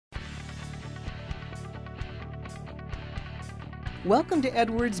Welcome to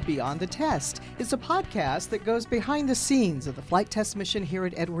Edwards Beyond the Test. It's a podcast that goes behind the scenes of the flight test mission here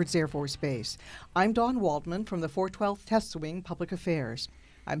at Edwards Air Force Base. I'm Dawn Waldman from the 412th Test Wing Public Affairs.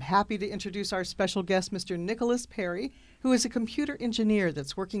 I'm happy to introduce our special guest, Mr. Nicholas Perry, who is a computer engineer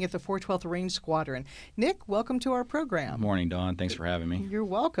that's working at the 412th Range Squadron. Nick, welcome to our program. Good morning, Dawn. Thanks for having me. You're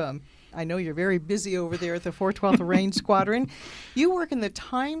welcome. I know you're very busy over there at the 412th Range Squadron. You work in the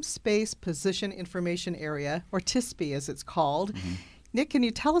Time, Space, Position Information Area, or TSPI as it's called. Mm-hmm. Nick, can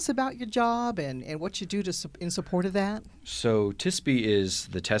you tell us about your job and what you do in support of that? So TSPI is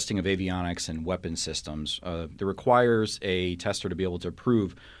the testing of avionics and weapon systems. That requires a tester to be able to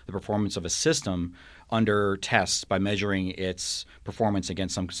approve the performance of a system under tests by measuring its performance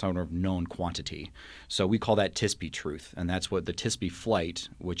against some sort of known quantity. So we call that TSPI truth, and that's what the TSPI flight,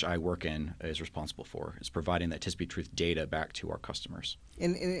 which I work in, is responsible for, is providing that TSPI truth data back to our customers.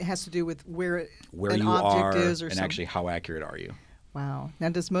 And it has to do with where an you object is or and something. Actually how accurate are you. Wow. Now,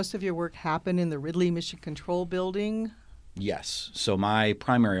 does most of your work happen in the Ridley Mission Control building? Yes. So my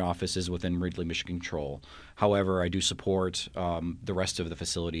primary office is within Ridley Mission Control. However, I do support the rest of the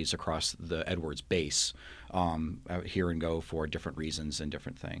facilities across the Edwards base out here and go for different reasons and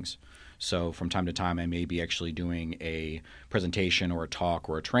different things. So from time to time, I may be actually doing a presentation or a talk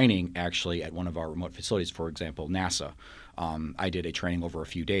or a training actually at one of our remote facilities, for example, NASA. I did a training over a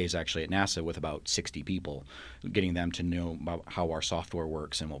few days actually at NASA with about 60 people, getting them to know about how our software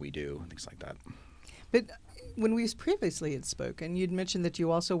works and what we do and things like that. But when we previously had spoken, you'd mentioned that you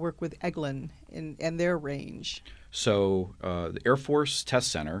also work with Eglin and their range. So the Air Force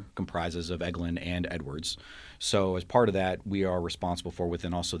Test Center comprises of Eglin and Edwards. So as part of that, we are responsible for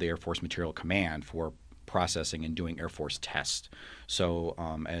within also the Air Force Material Command for processing and doing Air Force tests. So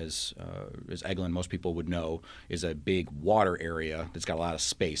as Eglin, most people would know, is a big water area that's got a lot of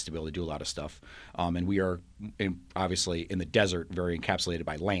space to be able to do a lot of stuff. And we are obviously in the desert, very encapsulated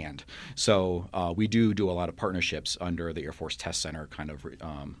by land. So we do a lot of partnerships under the Air Force Test Center kind of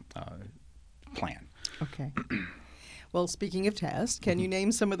plan. Okay. Well, speaking of tests, can you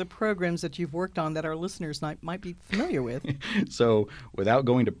name some of the programs that you've worked on that our listeners might be familiar with? So without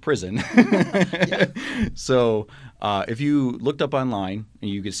going to prison, so if you looked up online,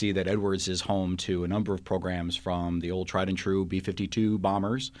 you could see that Edwards is home to a number of programs from the old tried and true B-52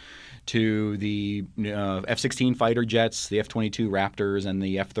 bombers to the F-16 fighter jets, the F-22 Raptors, and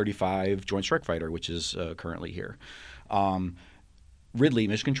the F-35 Joint Strike Fighter, which is currently here. Ridley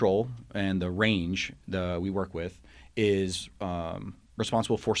Mission Control and the range that we work with is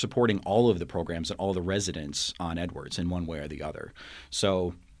responsible for supporting all of the programs and all the residents on Edwards in one way or the other.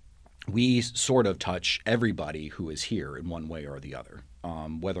 So we sort of touch everybody who is here in one way or the other.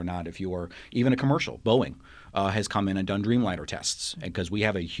 Whether or not if you are even a commercial, Boeing has come in and done Dreamliner tests because we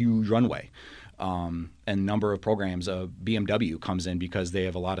have a huge runway. And a number of programs, BMW comes in because they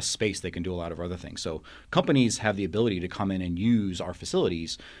have a lot of space. They can do a lot of other things. So companies have the ability to come in and use our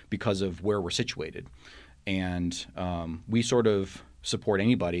facilities because of where we're situated. And we sort of support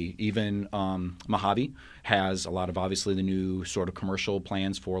anybody. Even Mojave has a lot of obviously the new sort of commercial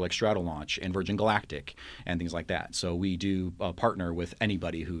plans for like Stratolaunch and Virgin Galactic and things like that. So we do partner with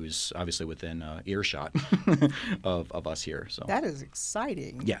anybody who's obviously within earshot of us here. So that is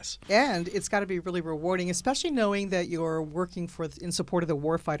exciting. Yes. And it's got to be really rewarding, especially knowing that you're working in support of the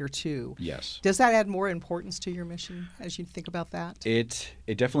warfighter too. Yes. Does that add more importance to your mission as you think about that? It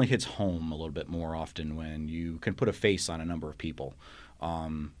definitely hits home a little bit more often when you can put a face on a number of people.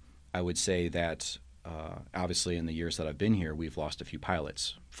 I would say that obviously in the years that I've been here, we've lost a few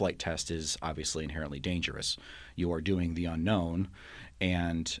pilots. Flight test is obviously inherently dangerous. You are doing the unknown,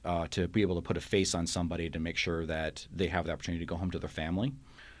 and to be able to put a face on somebody to make sure that they have the opportunity to go home to their family,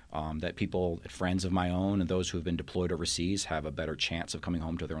 that people, friends of my own and those who have been deployed overseas have a better chance of coming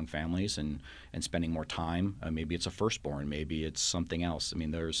home to their own families and spending more time. Maybe it's a firstborn. Maybe it's something else. I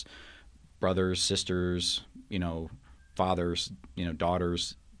mean, there's brothers, sisters, fathers,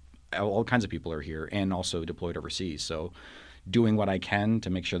 daughters, all kinds of people are here and also deployed overseas. So doing what I can to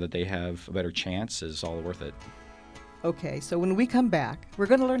make sure that they have a better chance is all worth it. Okay, so when we come back, we're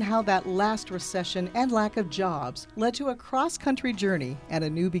going to learn how that last recession and lack of jobs led to a cross-country journey and a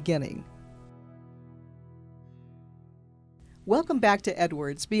new beginning. Welcome back to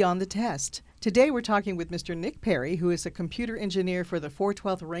Edwards Beyond the Test. Today we're talking with Mr. Nick Perry, who is a computer engineer for the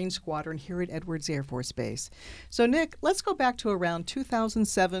 412th Range Squadron here at Edwards Air Force Base. So Nick, let's go back to around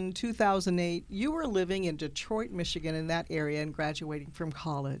 2007, 2008. You were living in Detroit, Michigan in that area and graduating from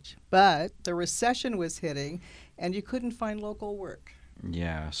college. But the recession was hitting and you couldn't find local work.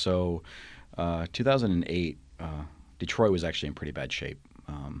 Yeah, so 2008, Detroit was actually in pretty bad shape.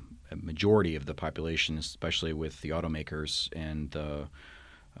 a majority of the population, especially with the automakers and the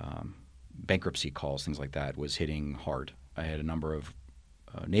bankruptcy calls, things like that, was hitting hard. I had a number of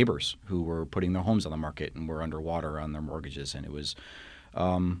neighbors who were putting their homes on the market and were underwater on their mortgages, and it was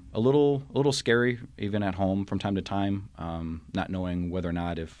a little scary even at home from time to time, not knowing whether or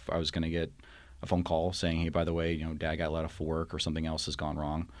not if I was going to get a phone call saying, hey, by the way, Dad got let off for work or something else has gone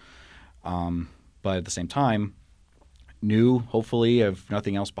wrong. But at the same time, knew, hopefully, if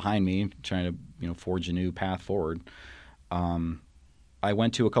nothing else behind me, trying to forge a new path forward. I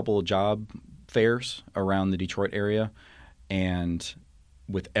went to a couple of job fairs around the Detroit area, and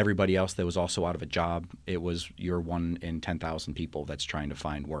with everybody else that was also out of a job, it was you're 1 in 10,000 people that's trying to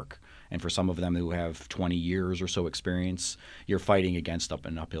find work. And for some of them who have 20 years or so experience, you're fighting against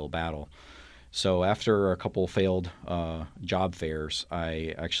an uphill battle. So after a couple failed job fairs,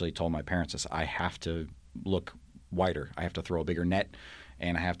 I actually told my parents, I have to look wider. I have to throw a bigger net,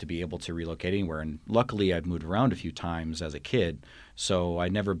 and I have to be able to relocate anywhere. And luckily, I'd moved around a few times as a kid, so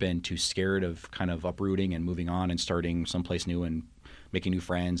I'd never been too scared of kind of uprooting and moving on and starting someplace new and making new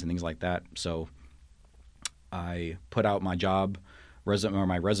friends and things like that. So I put out my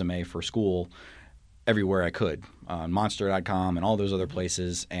resume for school everywhere I could, on Monster.com and all those other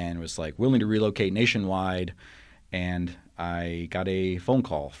places, and was like willing to relocate nationwide. And I got a phone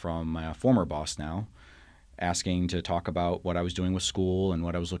call from my former boss now, asking to talk about what I was doing with school and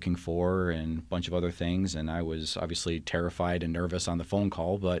what I was looking for and a bunch of other things. And I was obviously terrified and nervous on the phone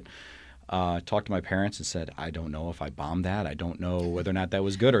call, but talked to my parents and said, I don't know if I bombed that. I don't know whether or not that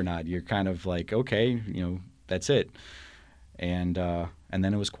was good or not. You're kind of like, okay, that's it. And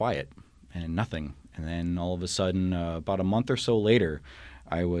then it was quiet and nothing. And then all of a sudden, about a month or so later,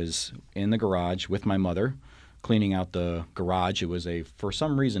 I was in the garage with my mother, cleaning out the garage. It was for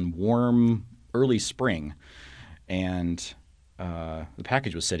some reason, warm early spring, and the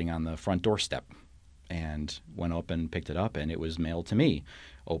package was sitting on the front doorstep, and went up and picked it up, and it was mailed to me.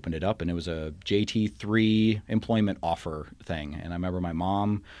 Opened it up, and it was a JT3 employment offer thing. And I remember my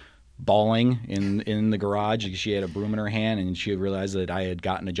mom bawling in the garage because she had a broom in her hand, and she realized that I had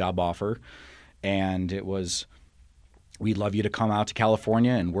gotten a job offer, and it was, we'd love you to come out to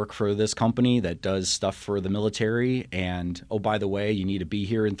California and work for this company that does stuff for the military. And, oh, by the way, you need to be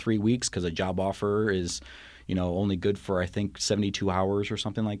here in 3 weeks because a job offer is, only good for, I think, 72 hours or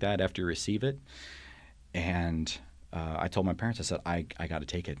something like that after you receive it. And I told my parents, I said, I got to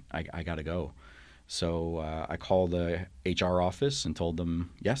take it. I got to go. So I called the HR office and told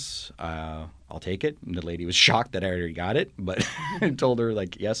them, yes, I'll take it. And the lady was shocked that I already got it, but I told her,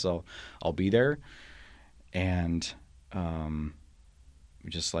 yes, I'll be there. And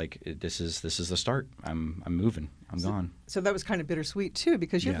just this is the start. I'm moving. I'm gone. So that was kind of bittersweet too,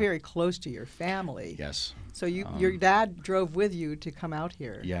 because you're very close to your family. Yes. So your dad drove with you to come out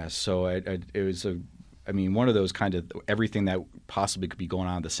here. Yeah. So it was one of those kind of everything that possibly could be going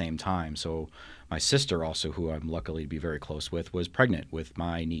on at the same time. So my sister also, who I'm luckily to be very close with, was pregnant with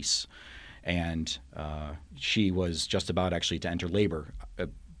my niece, and she was just about actually to enter labor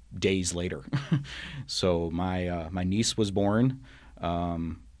days later. So my niece was born,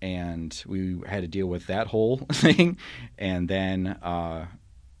 and we had to deal with that whole thing, and then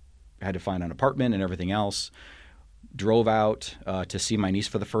had to find an apartment and everything else. Drove out to see my niece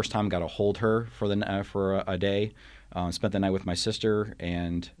for the first time. Got to hold her for a day. Spent the night with my sister,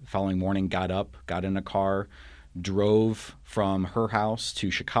 and the following morning got up, got in a car, drove from her house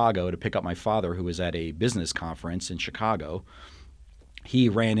to Chicago to pick up my father, who was at a business conference in Chicago. He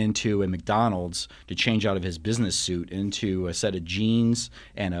ran into a McDonald's to change out of his business suit into a set of jeans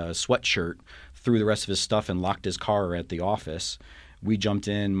and a sweatshirt, threw the rest of his stuff and locked his car at the office. We jumped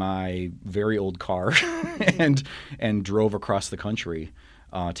in my very old car and drove across the country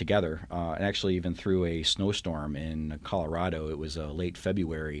together, and actually even through a snowstorm in Colorado. It was late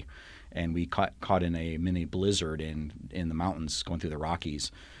February, and we caught in a mini blizzard in the mountains going through the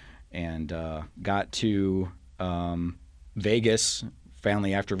Rockies, and got to Vegas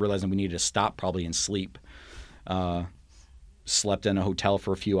finally after realizing we needed to stop probably and sleep. Slept in a hotel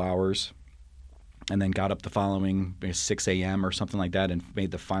for a few hours, and then got up the following 6 a.m. or something like that and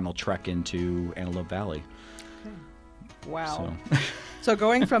made the final trek into Antelope Valley. Wow. So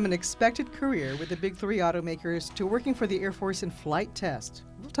going from an expected career with the Big Three automakers to working for the Air Force in flight test.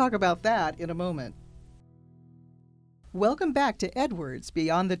 We'll talk about that in a moment. Welcome back to Edwards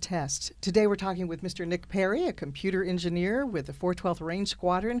Beyond the Test. Today we're talking with Mr. Nick Perry, a computer engineer with the 412th Range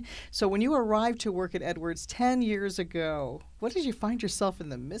Squadron. So when you arrived to work at Edwards 10 years ago, what did you find yourself in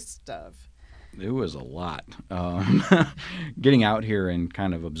the midst of? It was a lot. Getting out here and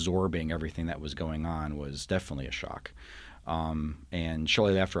kind of absorbing everything that was going on was definitely a shock. And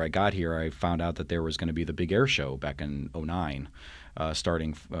shortly after I got here, I found out that there was going to be the big air show back in '09,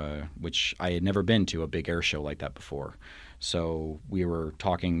 which I had never been to a big air show like that before. So we were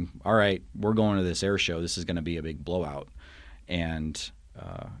talking, all right, we're going to this air show. This is going to be a big blowout. And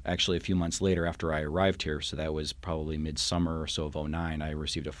actually, a few months later after I arrived here, so that was probably midsummer or so of '09, I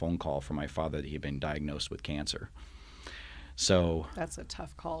received a phone call from my father that he had been diagnosed with cancer. So that's a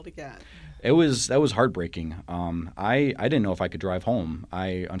tough call to get. that was heartbreaking. I didn't know if I could drive home.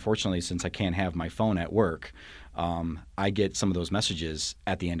 Unfortunately, since I can't have my phone at work, I get some of those messages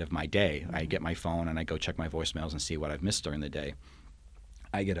at the end of my day. I get my phone and I go check my voicemails and see what I've missed during the day.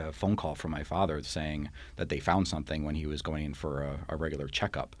 I get a phone call from my father saying that they found something when he was going in for a regular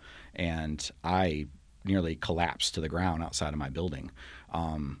checkup, and I nearly collapsed to the ground outside of my building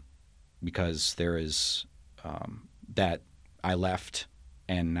because there is that I left,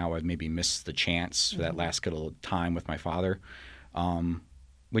 and now I've maybe missed the chance for that last little time with my father,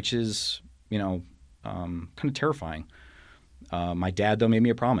 which is, kind of terrifying. My dad, though, made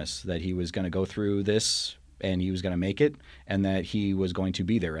me a promise that he was going to go through this and he was going to make it, and that he was going to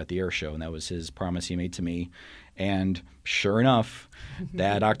be there at the air show, and that was his promise he made to me. And sure enough,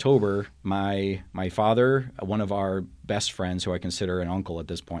 that October, my father, one of our best friends who I consider an uncle at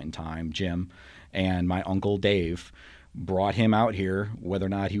this point in time, Jim, and my uncle Dave brought him out here, whether or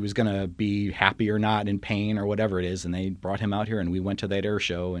not he was going to be happy or not, in pain or whatever it is, and they brought him out here, and we went to that air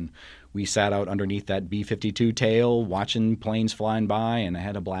show, and we sat out underneath that B-52 tail watching planes flying by, and I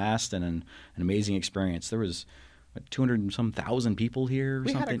had a blast and an amazing experience. There was 200 and some thousand people here or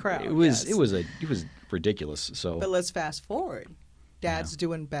we something. Had a crowd. It was yes. ridiculous. So, but let's fast forward. Dad's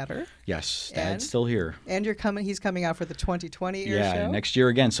doing better. Yes, Dad's still here. And he's coming out for the 2020 air show? Yeah, next year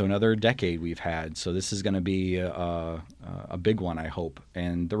again. So another decade we've had. So this is going to be a big one, I hope.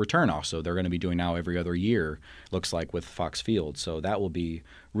 And the return also, they're going to be doing now every other year, looks like, with Fox Field. So that will be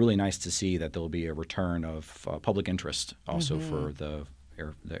really nice to see that there will be a return of public interest also for the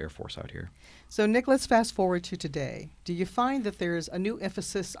Air Force out here. So, Nick, let's fast forward to today. Do you find that there's a new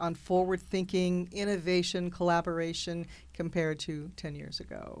emphasis on forward thinking, innovation, collaboration compared to 10 years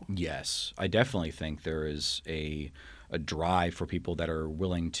ago? Yes, I definitely think there is a drive for people that are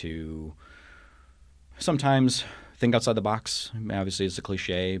willing to sometimes think outside the box. I mean, obviously, it's a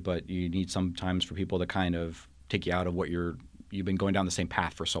cliche, but you need sometimes for people to kind of take you out of what you've been going down the same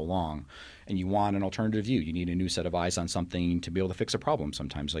path for so long, and you want an alternative view. You need a new set of eyes on something to be able to fix a problem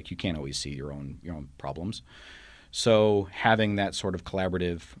sometimes. Like, you can't always see your own problems. So having that sort of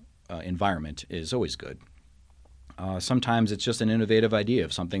collaborative environment is always good. Sometimes it's just an innovative idea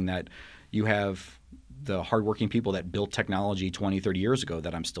of something that you have the hardworking people that built technology 20, 30 years ago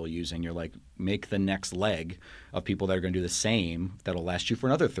that I'm still using. You're like, make the next leg of people that are going to do the same that'll last you for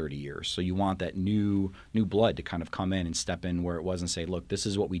another 30 years. So you want that new blood to kind of come in and step in where it was and say, look, this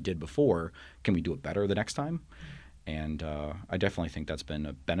is what we did before. Can we do it better the next time? And I definitely think that's been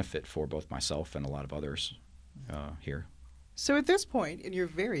a benefit for both myself and a lot of others here. So at this point in your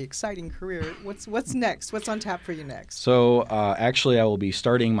very exciting career, what's next? What's on tap for you next? So actually, I will be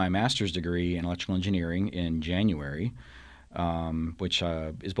starting my master's degree in electrical engineering in January, which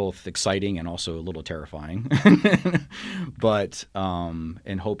is both exciting and also a little terrifying. But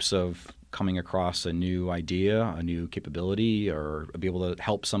in hopes of coming across a new idea, a new capability, or be able to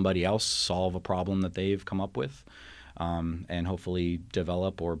help somebody else solve a problem that they've come up with, and hopefully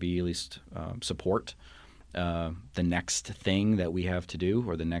develop or be at least support the next thing that we have to do,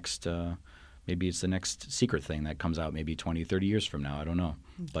 or the next maybe it's the next secret thing that comes out maybe 20, 30 years from now. I don't know.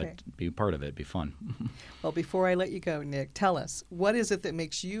 Okay. But be part of it. Be fun. Well, before I let you go, Nick, tell us, what is it that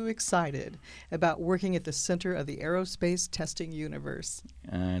makes you excited about working at the center of the aerospace testing universe?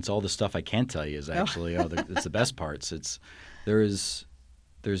 It's all the stuff I can't tell you is actually it's the best parts. There's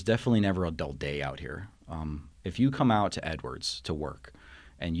definitely never a dull day out here. If you come out to Edwards to work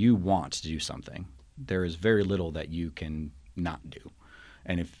and you want to do something, there is very little that you can not do.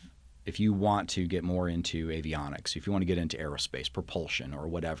 And if you want to get more into avionics, if you want to get into aerospace, propulsion, or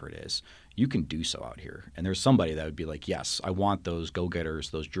whatever it is, you can do so out here. And there's somebody that would be like, yes, I want those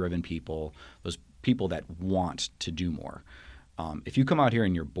go-getters, those driven people, those people that want to do more. If you come out here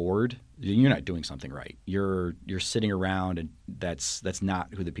and you're bored, you're not doing something right. You're sitting around, and that's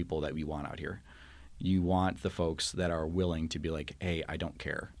not who the people that we want out here. You want the folks that are willing to be like, hey, I don't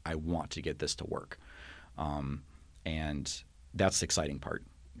care. I want to get this to work. And that's the exciting part,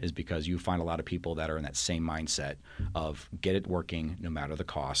 is because you find a lot of people that are in that same mindset of get it working no matter the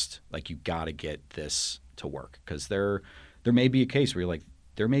cost. Like, you got to get this to work, because there may be a case where you're like,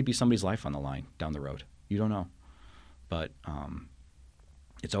 there may be somebody's life on the line down the road. You don't know. But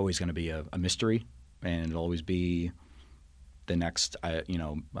it's always going to be a mystery, and it'll always be the next,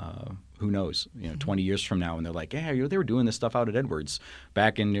 who knows, 20 years from now, and they're like, yeah, they were doing this stuff out at Edwards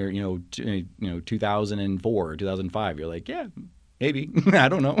back in 2004, 2005. You're like, yeah, maybe. I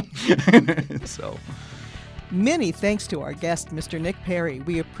don't know. So. Many thanks to our guest, Mr. Nick Perry.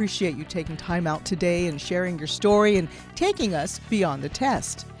 We appreciate you taking time out today and sharing your story and taking us beyond the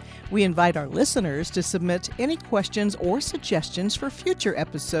test. We invite our listeners to submit any questions or suggestions for future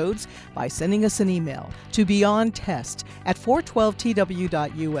episodes by sending us an email to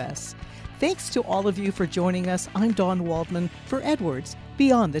beyondtest@412tw.us. Thanks to all of you for joining us. I'm Dawn Waldman for Edwards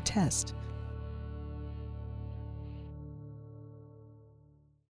Beyond the Test.